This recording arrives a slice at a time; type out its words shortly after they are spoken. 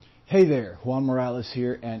Hey there, Juan Morales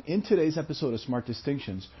here, and in today's episode of Smart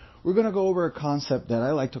Distinctions, we're going to go over a concept that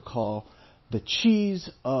I like to call the cheese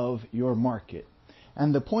of your market.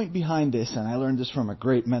 And the point behind this, and I learned this from a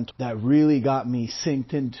great mentor that really got me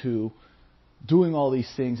synced into doing all these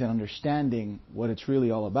things and understanding what it's really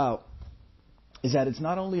all about, is that it's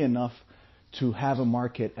not only enough to have a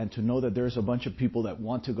market and to know that there's a bunch of people that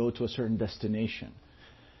want to go to a certain destination.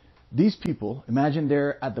 These people, imagine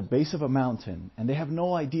they're at the base of a mountain and they have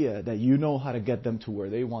no idea that you know how to get them to where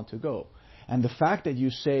they want to go. And the fact that you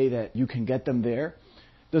say that you can get them there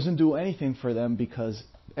doesn't do anything for them because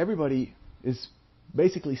everybody is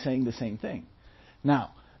basically saying the same thing.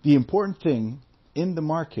 Now, the important thing in the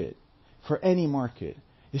market, for any market,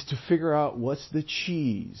 is to figure out what's the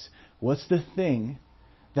cheese, what's the thing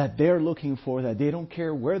that they're looking for, that they don't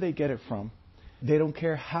care where they get it from, they don't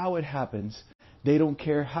care how it happens, they don't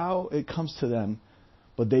care how it comes to them,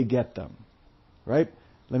 but they get them, right?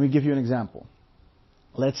 Let me give you an example.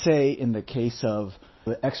 Let's say in the case of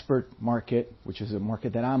the expert market, which is a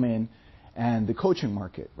market that I'm in, and the coaching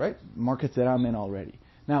market, right? Markets that I'm in already.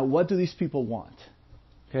 Now, what do these people want?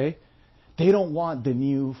 Okay? They don't want the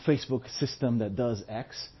new Facebook system that does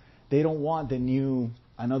X. They don't want the new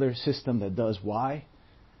another system that does Y.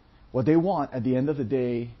 What they want at the end of the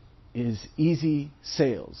day is easy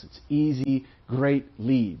sales. It's easy, great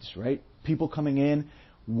leads, right? People coming in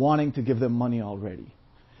wanting to give them money already.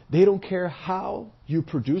 They don't care how you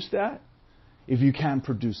produce that if you can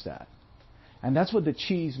produce that. And that's what the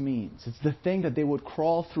cheese means. It's the thing that they would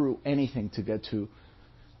crawl through anything to get to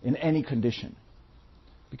in any condition.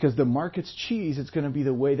 Because the market's cheese, it's going to be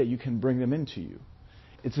the way that you can bring them into you.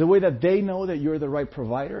 It's the way that they know that you're the right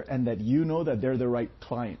provider and that you know that they're the right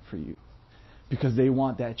client for you. Because they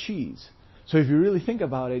want that cheese. So if you really think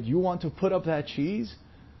about it, you want to put up that cheese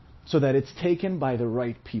so that it's taken by the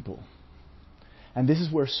right people. And this is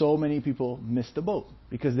where so many people miss the boat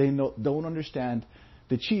because they don't understand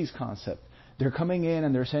the cheese concept. They're coming in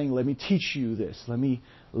and they're saying, let me teach you this. Let me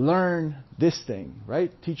learn this thing, right?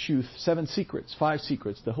 Teach you 7 secrets, 5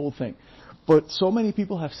 secrets, the whole thing. But so many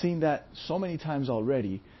people have seen that so many times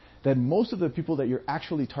already that most of the people that you're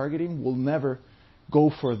actually targeting will never go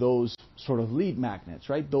for those sort of lead magnets,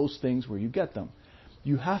 right? Those things where you get them.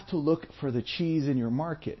 You have to look for the cheese in your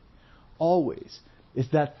market. Always. It's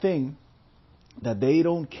that thing that they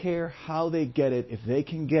don't care how they get it. If they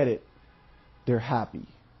can get it, they're happy.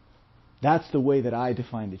 That's the way that I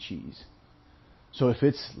define the cheese. So if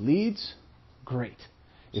it's leads, great.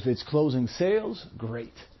 If it's closing sales,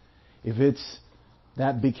 great. If it's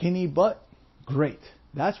that bikini butt, great.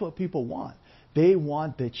 That's what people want. They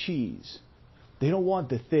want the cheese. They don't want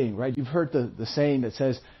the thing, right? You've heard the saying that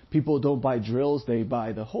says people don't buy drills, they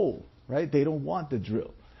buy the hole, right? They don't want the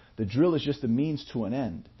drill. The drill is just a means to an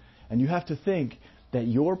end. And you have to think that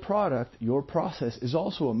your product, your process is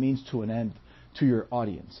also a means to an end to your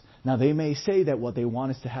audience. Now, they may say that what they want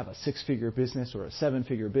is to have a 6-figure business or a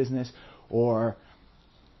 7-figure business or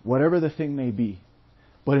whatever the thing may be.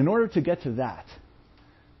 But in order to get to that,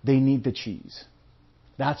 they need the cheese.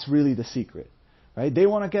 That's really the secret, right? They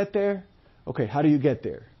want to get there. Okay, how do you get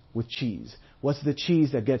there? With cheese. What's the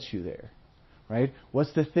cheese that gets you there? Right?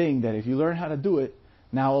 What's the thing that if you learn how to do it,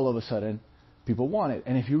 now all of a sudden people want it?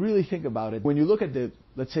 And if you really think about it, when you look at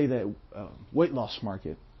let's say the weight loss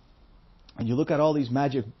market, and you look at all these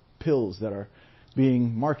magic pills that are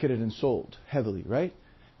being marketed and sold heavily, right?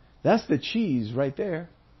 That's the cheese right there.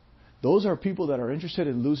 Those are people that are interested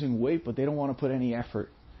in losing weight, but they don't want to put any effort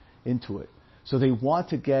into it. So they want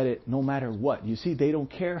to get it no matter what. You see, they don't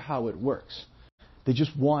care how it works. They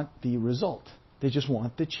just want the result. They just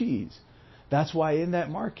want the cheese. That's why in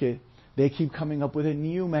that market, they keep coming up with a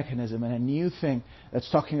new mechanism and a new thing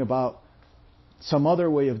that's talking about some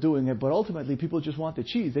other way of doing it. But ultimately, people just want the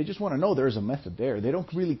cheese. They just want to know there's a method there. They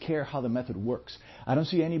don't really care how the method works. I don't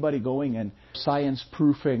see anybody going and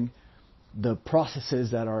science-proofing the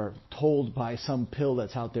processes that are told by some pill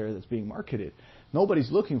that's out there that's being marketed.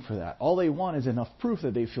 Nobody's looking for that. All they want is enough proof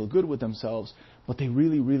that they feel good with themselves, but they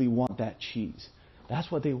really, really want that cheese.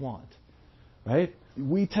 That's what they want, right?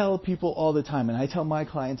 We tell people all the time, and I tell my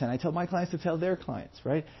clients, and I tell my clients to tell their clients,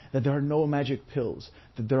 right, that there are no magic pills,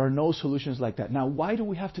 that there are no solutions like that. Now, why do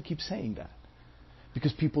we have to keep saying that?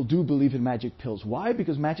 Because people do believe in magic pills. Why?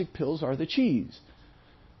 Because magic pills are the cheese.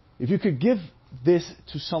 If you could give this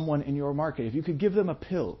to someone in your market, if you could give them a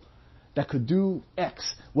pill that could do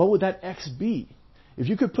X, what would that X be? If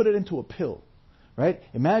you could put it into a pill, right?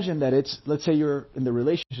 Imagine that it's, let's say you're in the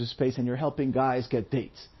relationship space and you're helping guys get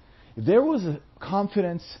dates. If there was a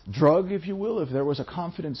confidence drug, if you will, if there was a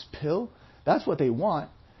confidence pill, that's what they want.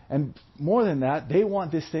 And more than that, they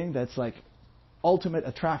want this thing that's like ultimate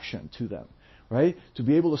attraction to them, right? To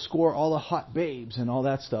be able to score all the hot babes and all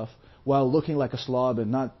that stuff while looking like a slob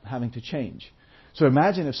and not having to change. So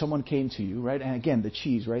imagine if someone came to you, right? And again, the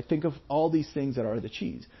cheese, right? Think of all these things that are the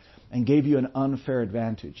cheese and gave you an unfair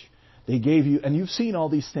advantage. They gave you, and you've seen all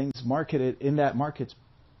these things marketed in that market,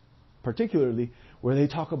 particularly where they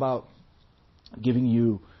talk about giving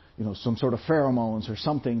you, some sort of pheromones or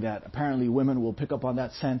something that apparently women will pick up on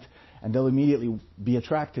that scent and they'll immediately be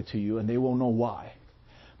attracted to you and they won't know why.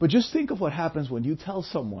 But just think of what happens when you tell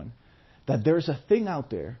someone that there's a thing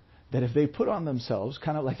out there that if they put on themselves,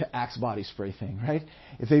 kind of like the Axe body spray thing, right?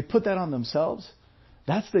 If they put that on themselves,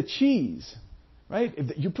 that's the cheese, right?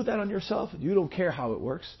 If you put that on yourself, you don't care how it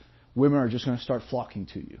works. Women are just going to start flocking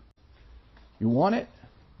to you. You want it?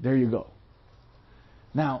 There you go.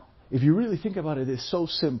 Now, if you really think about it, it's so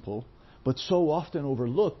simple, but so often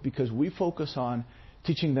overlooked because we focus on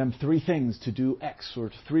teaching them 3 things to do X or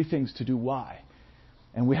 3 things to do Y.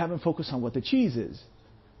 And we haven't focused on what the cheese is.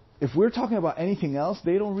 If we're talking about anything else,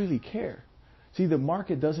 they don't really care. See, the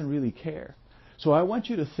market doesn't really care. So I want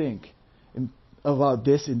you to think about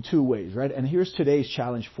this in 2 ways, right? And here's today's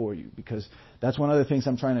challenge for you, because that's one of the things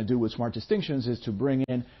I'm trying to do with Smart Distinctions is to bring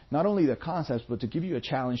in not only the concepts, but to give you a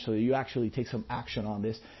challenge so that you actually take some action on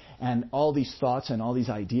this and all these thoughts and all these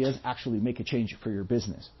ideas actually make a change for your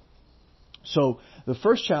business. So the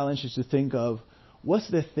first challenge is to think of what's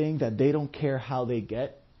the thing that they don't care how they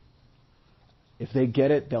get. If they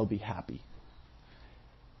get it, they'll be happy.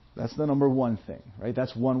 That's the number one thing, right?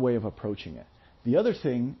 That's one way of approaching it. The other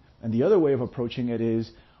thing, and the other way of approaching it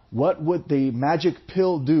is, what would the magic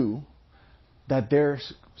pill do that they're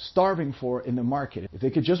starving for in the market? If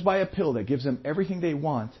they could just buy a pill that gives them everything they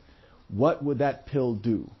want, what would that pill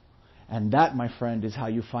do? And that, my friend, is how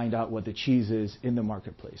you find out what the cheese is in the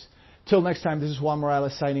marketplace. Till next time, this is Juan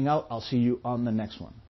Morales signing out. I'll see you on the next one.